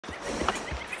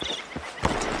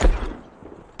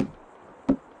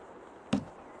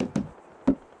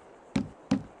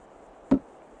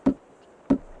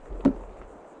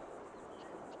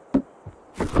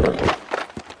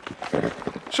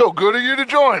So good of you to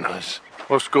join us.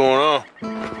 What's going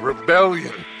on?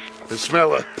 Rebellion. The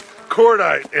smell of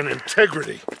cordite and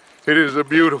integrity. It is a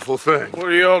beautiful thing. What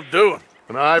are y'all doing?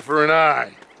 An eye for an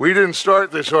eye. We didn't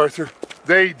start this, Arthur.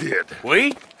 They did.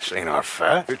 We? This ain't our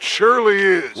fight. It surely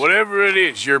is. Whatever it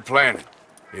is you're planning,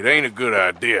 it ain't a good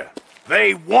idea.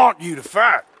 They want you to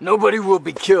fight. Nobody will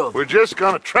be killed. We're just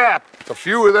gonna trap a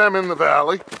few of them in the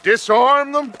valley,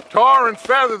 disarm them, tar and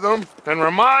feather them, and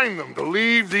remind them to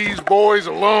leave these boys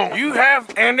alone. You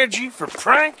have energy for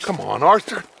pranks? Come on,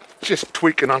 Arthur. Just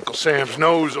tweaking Uncle Sam's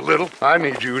nose a little. I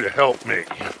need you to help me.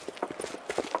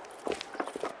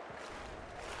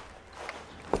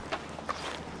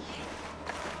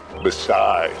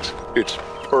 Besides, it's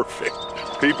perfect.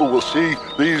 People will see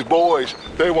these boys,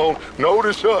 they won't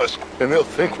notice us, and they'll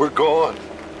think we're gone.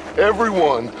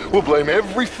 Everyone will blame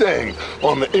everything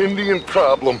on the Indian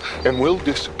problem, and we'll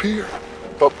disappear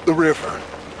up the river.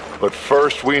 But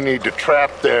first we need to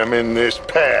trap them in this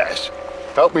pass.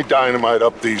 Help me dynamite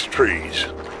up these trees.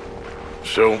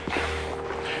 So,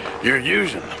 you're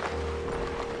using them?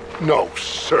 No,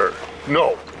 sir.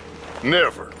 No.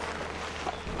 Never.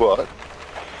 But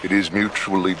it is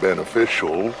mutually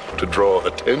beneficial to draw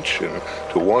attention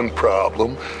to one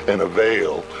problem and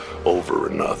avail over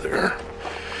another.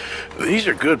 These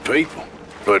are good people,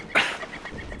 but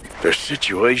their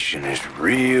situation is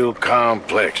real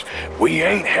complex. We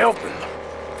ain't helping them.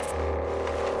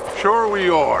 Sure we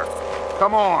are.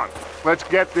 Come on, let's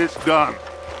get this done.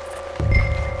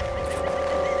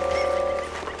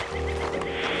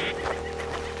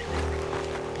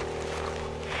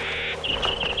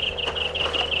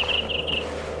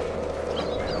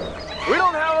 We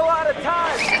don't have a lot of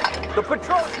time. The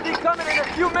patrol should be coming in a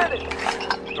few minutes.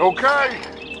 Okay.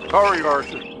 Hurry,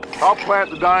 Arthur. I'll plant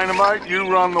the dynamite, you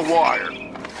run the wire.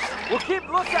 We'll keep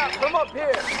lookout from up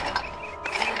here.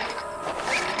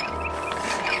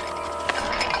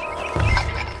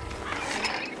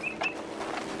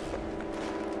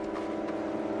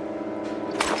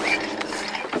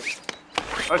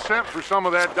 I sent for some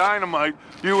of that dynamite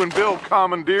you and Bill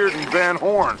commandeered in Van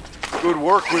Horn. Good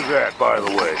work with that, by the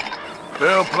way.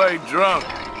 Bill played drunk.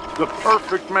 The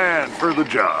perfect man for the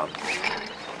job.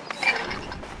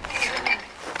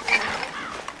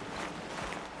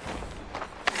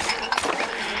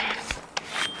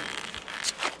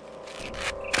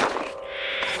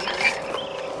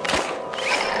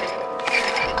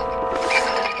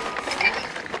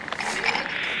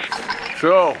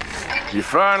 So, you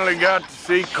finally got to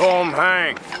see Colm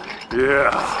hang. Yeah.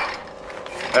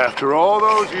 After all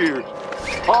those years,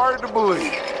 hard to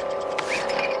believe.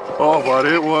 Oh, but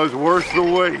it was worth the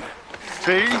wait.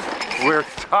 See? We're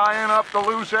tying up the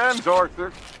loose ends,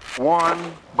 Arthur.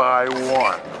 One by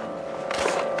one.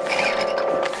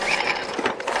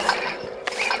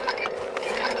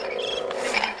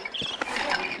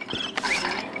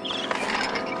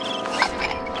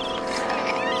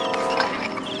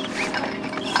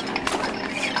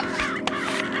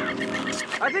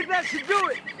 I think that should do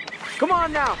it. Come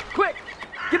on now, quick.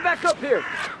 Get back up here.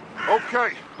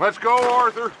 Okay, let's go,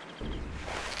 Arthur.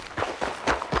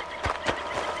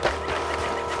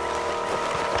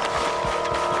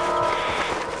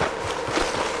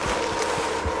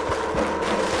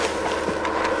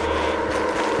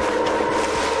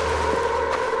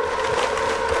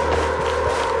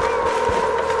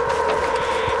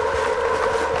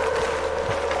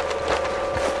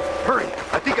 Hurry!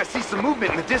 I think I see some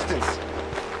movement in the distance.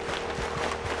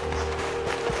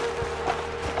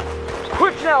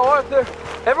 Quick now, Arthur.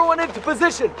 Everyone into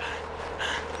position.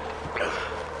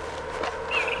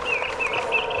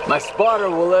 My spotter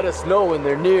will let us know when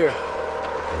they're near.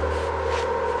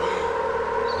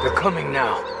 They're coming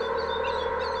now.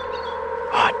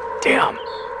 Ah, damn.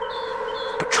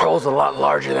 Patrol's a lot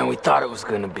larger than we thought it was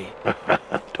gonna be.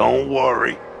 Don't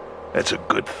worry. That's a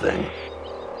good thing.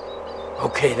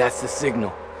 Okay, that's the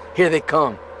signal. Here they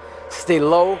come. Stay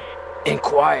low and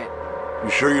quiet. You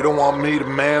sure you don't want me to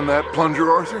man that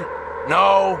plunger, Arthur?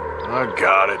 No, I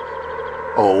got it.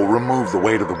 Oh, remove the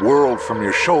weight of the world from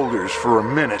your shoulders for a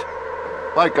minute.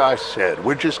 Like I said,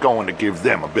 we're just going to give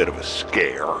them a bit of a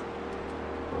scare.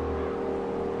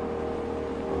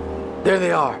 There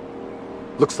they are.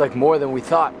 Looks like more than we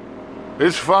thought.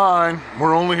 It's fine.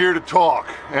 We're only here to talk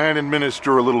and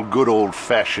administer a little good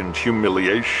old-fashioned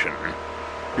humiliation.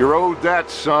 You're owed that,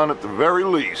 son, at the very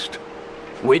least.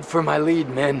 Wait for my lead,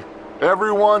 men.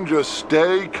 Everyone just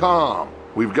stay calm.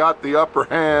 We've got the upper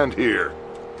hand here.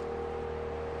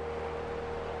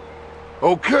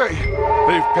 Okay,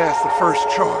 they've passed the first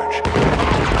charge.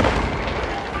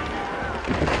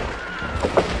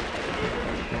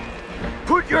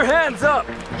 Put your hands up!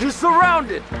 You're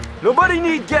surrounded! Nobody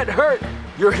need get hurt!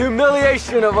 Your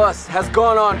humiliation of us has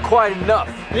gone on quite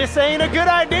enough. This ain't a good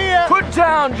idea! Put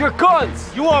down your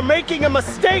guns! You are making a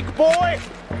mistake, boy!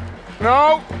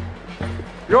 No,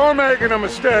 you're making a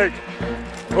mistake.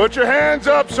 Put your hands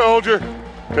up, soldier.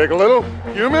 Take a little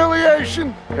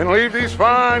humiliation and leave these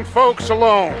fine folks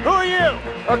alone. Who are you?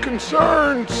 A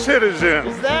concerned citizen.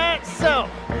 Is that so?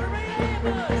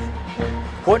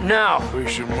 What now? We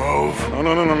should move. No,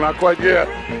 not quite yet.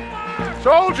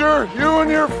 Soldier, you and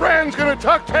your friend's gonna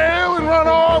tuck tail and run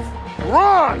off?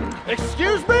 Run!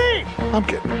 Excuse me? I'm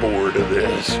getting bored of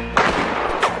this.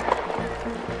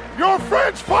 Your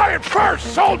friend's fired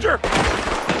first, soldier!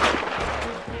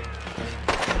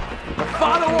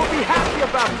 Father won't be happy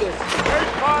about this! Take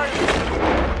fire!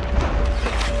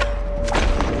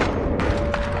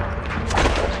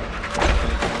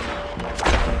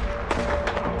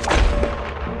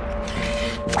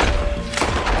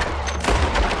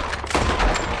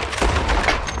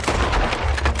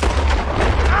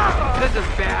 This is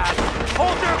bad!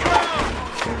 Hold your ground!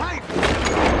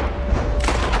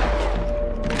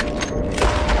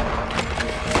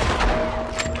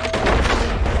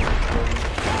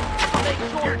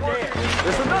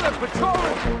 There's another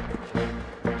patrolling!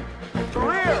 The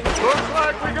rear! Looks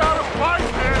like we got a fight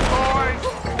then, boys!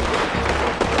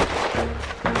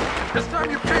 This time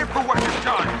you pay for what you've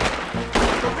done.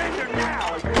 Surrender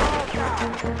now! You're all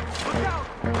down! Look out!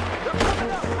 They're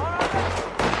coming up! On our left!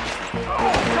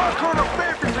 Oh, Dark Corner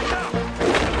favors enough!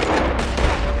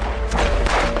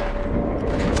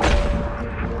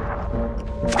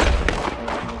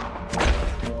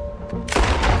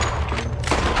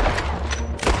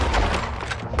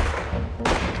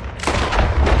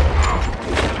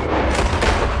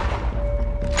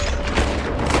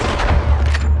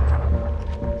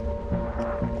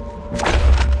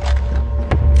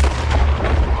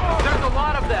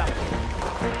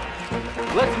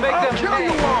 Let's make them kill pay.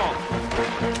 you all!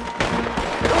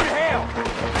 Go to hell!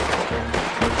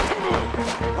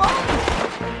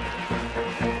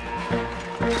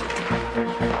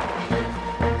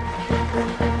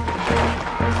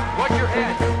 Watch your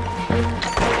heads!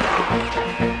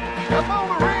 Up on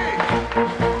the ring!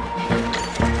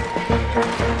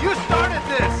 You started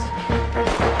this!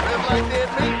 Live like dead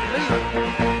meat, leave.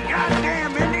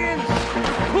 Goddamn Indians!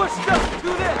 Pushed us to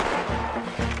this!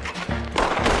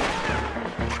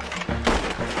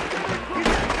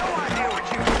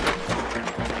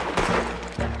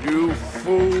 You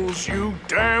fools, you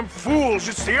damn fools,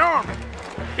 it's the army!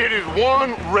 It is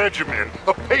one regiment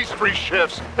of pastry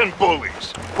chefs and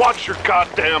bullies. Watch your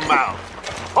goddamn mouth.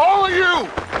 All of you!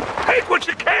 Take what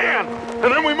you can,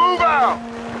 and then we move out!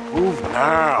 Move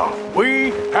now.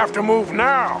 We have to move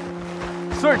now.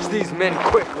 Search these men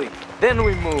quickly, then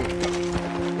we move.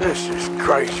 This is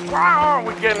crazy. Why aren't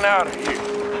we getting out of here?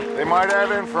 They might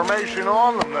have information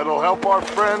on them that'll help our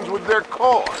friends with their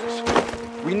cause.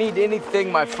 We need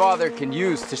anything my father can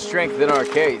use to strengthen our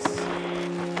case.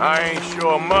 I ain't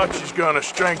sure much is gonna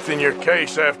strengthen your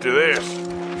case after this.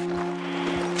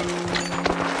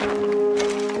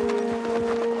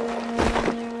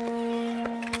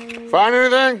 Find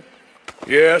anything?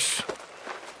 Yes.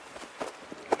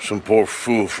 Some poor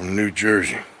fool from New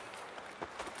Jersey.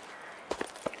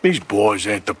 These boys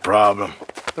ain't the problem.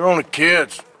 They're only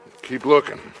kids. Keep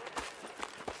looking.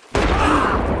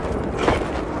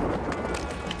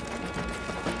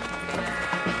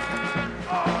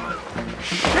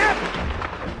 Shit!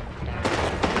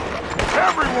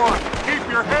 Everyone, keep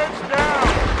your heads down.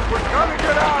 We're gonna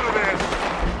get out of this.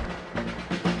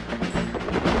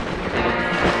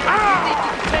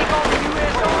 Take on the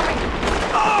U.S. Army!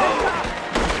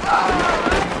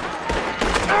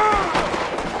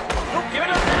 Don't give it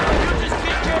up now! You just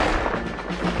keep getting...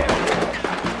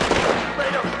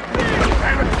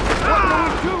 What do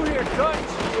we do here, Dutch?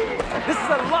 This is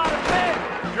a lot of men!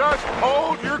 Just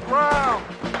hold your ground.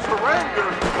 Surrender,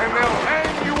 and they'll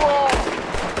hang you all.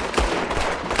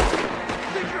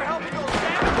 Think you're helping those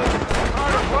savages? Try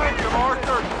to flank them,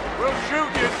 Arthur. We'll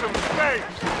shoot you some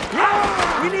snakes.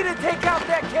 Yeah! We need to take out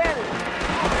that cannon!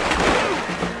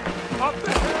 Up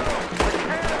the hill! The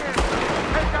cannon!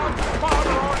 Take out the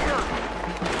spotter on here!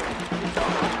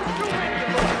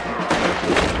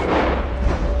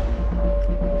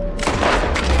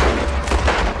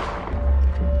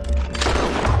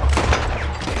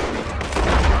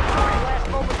 Last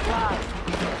moment's live.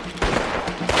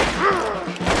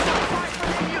 Fight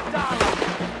for the U dollar!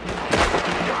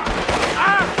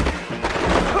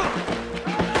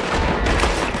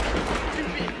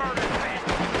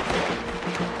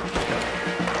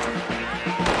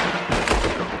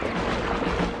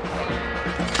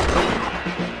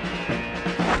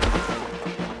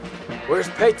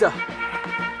 Peta.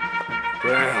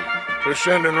 Damn. They're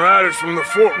sending riders from the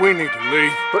fort. We need to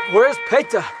leave. But where's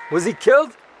Peta? Was he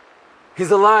killed?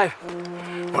 He's alive.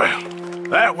 Well,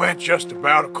 that went just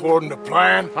about according to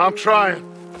plan. I'm trying,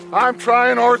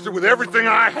 Arthur, with everything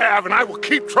I have, and I will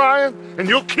keep trying, and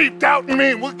you'll keep doubting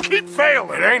me, and we'll keep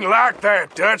failing. It ain't like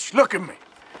that, Dutch. Look at me.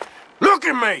 Look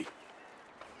at me!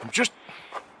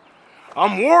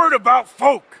 I'm worried about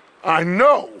folk. I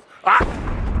know.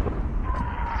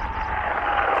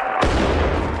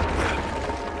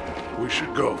 We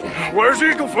should go. Where's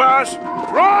Eagle Flies?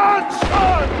 Run,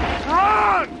 son!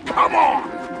 Run! Come on!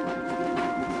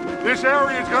 This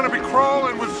area's gonna be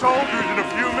crawling with soldiers in a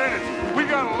few minutes. We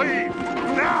gotta leave.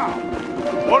 Now!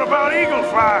 What about Eagle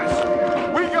Flies?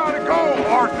 We gotta go,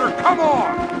 Arthur. Come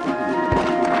on!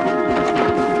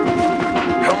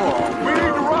 Come on. We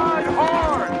need to ride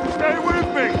hard. Stay with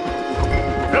me.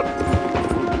 Yep.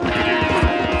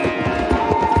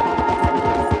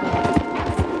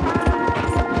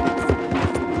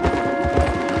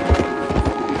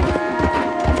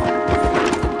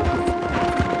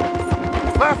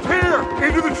 Left here,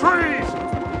 into the trees.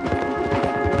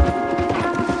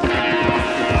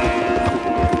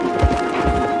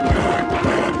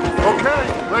 Okay,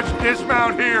 let's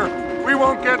dismount here. We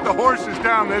won't get the horses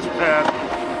down this path.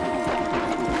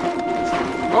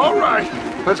 All right,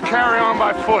 let's carry on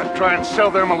by foot. Try and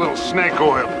sell them a little snake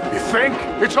oil. You think?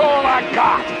 It's all I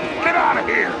got. Get out of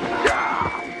here. Yeah.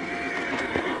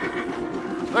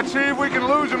 Let's see if we can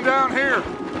lose them down here.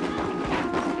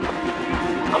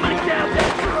 Coming down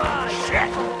that drive. Shit.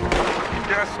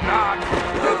 Guess not.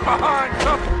 Get behind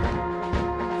something.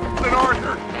 Then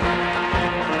Arthur.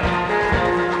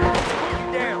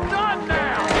 Down. Not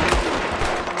now.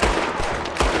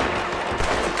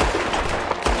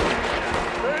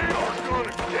 They are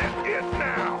gonna get it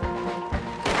now.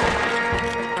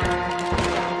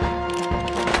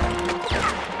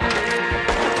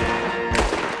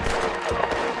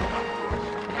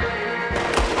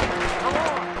 Come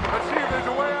on, let's see if there's a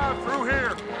way out through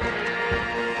here.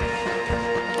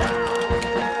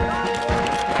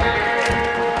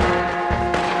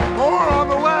 More on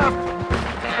the left.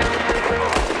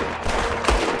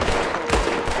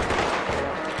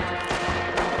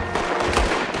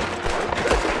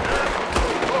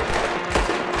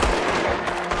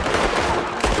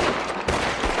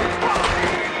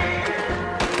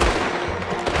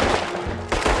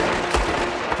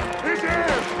 He's in.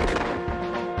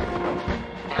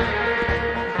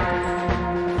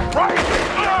 Right.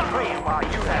 Praying while you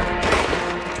have it.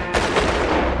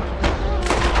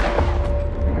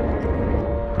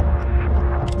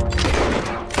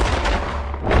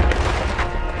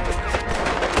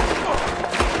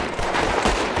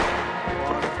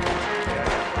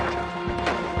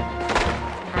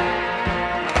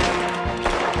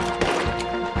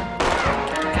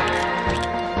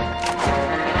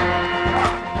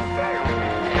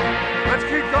 Let's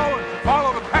keep going.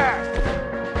 Follow the path.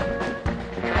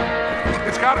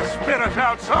 It's got to spit us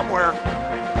out somewhere.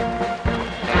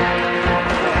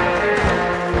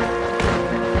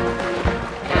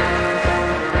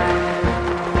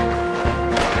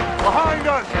 Behind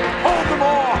us. Hold them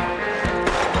off.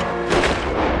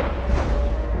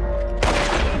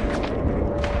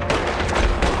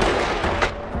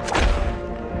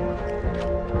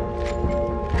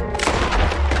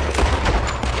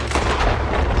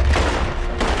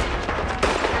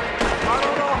 I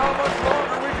don't know how much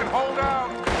longer we can hold out.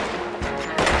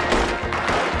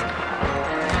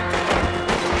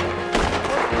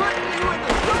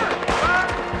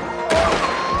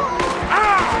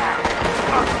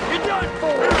 You're done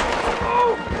for.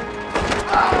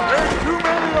 There's too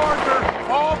many, Arthur.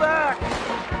 Fall back.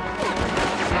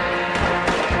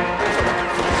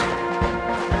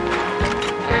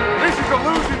 This is a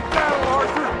losing battle,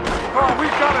 Arthur. Oh,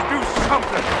 we've got to do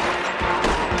something.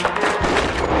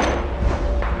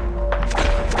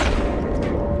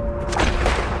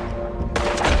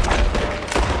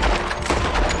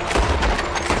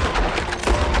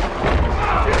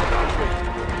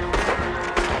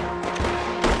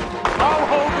 I'll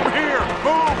hold them here.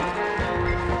 Move.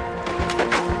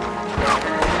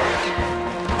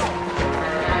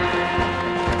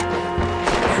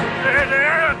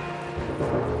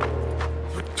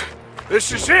 This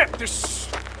is it.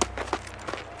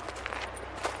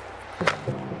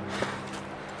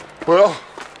 Well,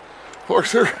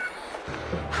 Arthur.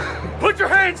 Put your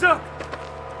hands up!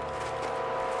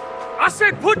 I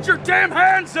said put your damn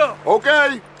hands up!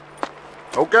 Okay.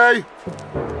 Okay.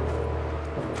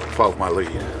 Follow my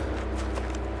lead.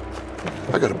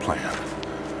 I got a plan.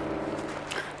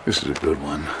 This is a good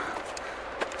one.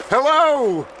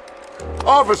 Hello!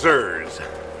 Officers!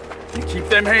 You keep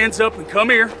them hands up and come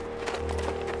here.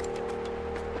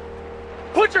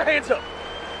 Put your hands up!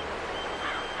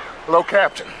 Hello,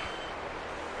 Captain.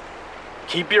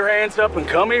 Keep your hands up and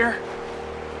come here.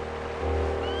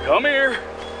 Come here.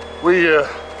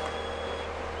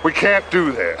 We can't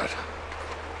do that.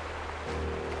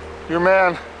 Your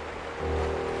man...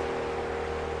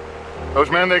 Those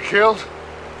men they killed?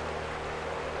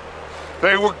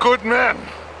 They were good men.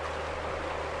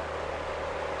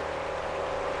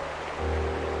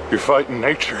 You're fighting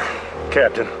nature,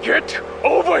 Captain. Get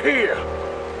over here!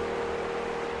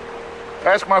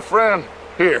 Ask my friend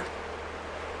here.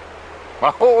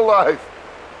 My whole life,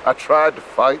 I tried to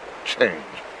fight change.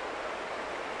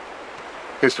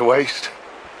 It's a waste.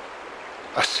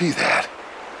 I see that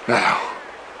now.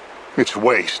 It's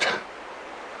waste.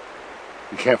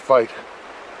 You can't fight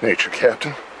nature,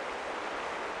 Captain.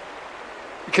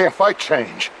 You can't fight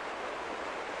change.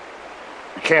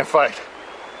 You can't fight.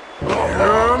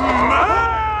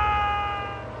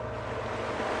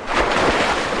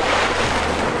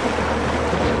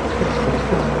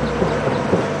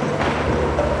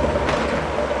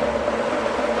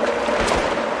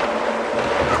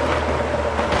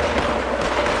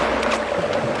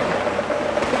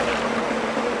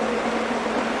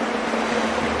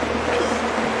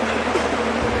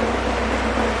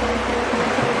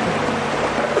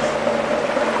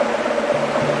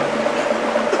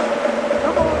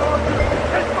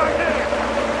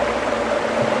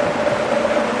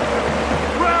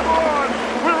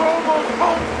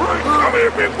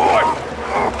 Big boy!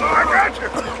 I got you!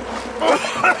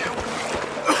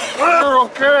 You're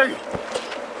okay.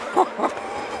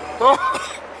 Oh,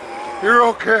 you're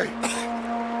okay.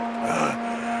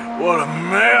 What a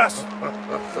mess!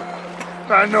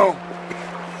 I know,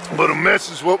 but a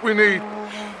mess is what we need.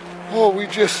 Oh, we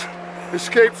just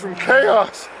escaped from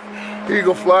chaos.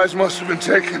 Eagle flies must have been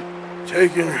taken.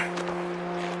 Taken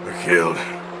or killed?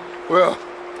 Well,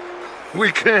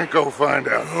 we can't go find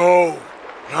out. No,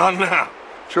 not now.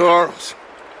 Charles,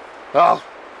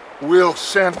 we'll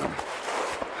send them.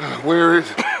 Where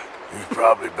is it? He's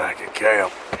probably back at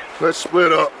camp. Let's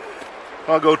split up.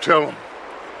 I'll go tell him.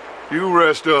 You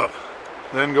rest up,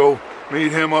 then go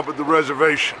meet him up at the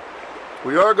reservation.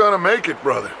 We are gonna make it,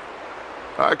 brother.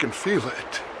 I can feel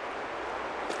it.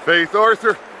 Faith,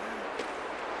 Arthur.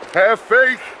 Have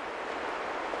faith.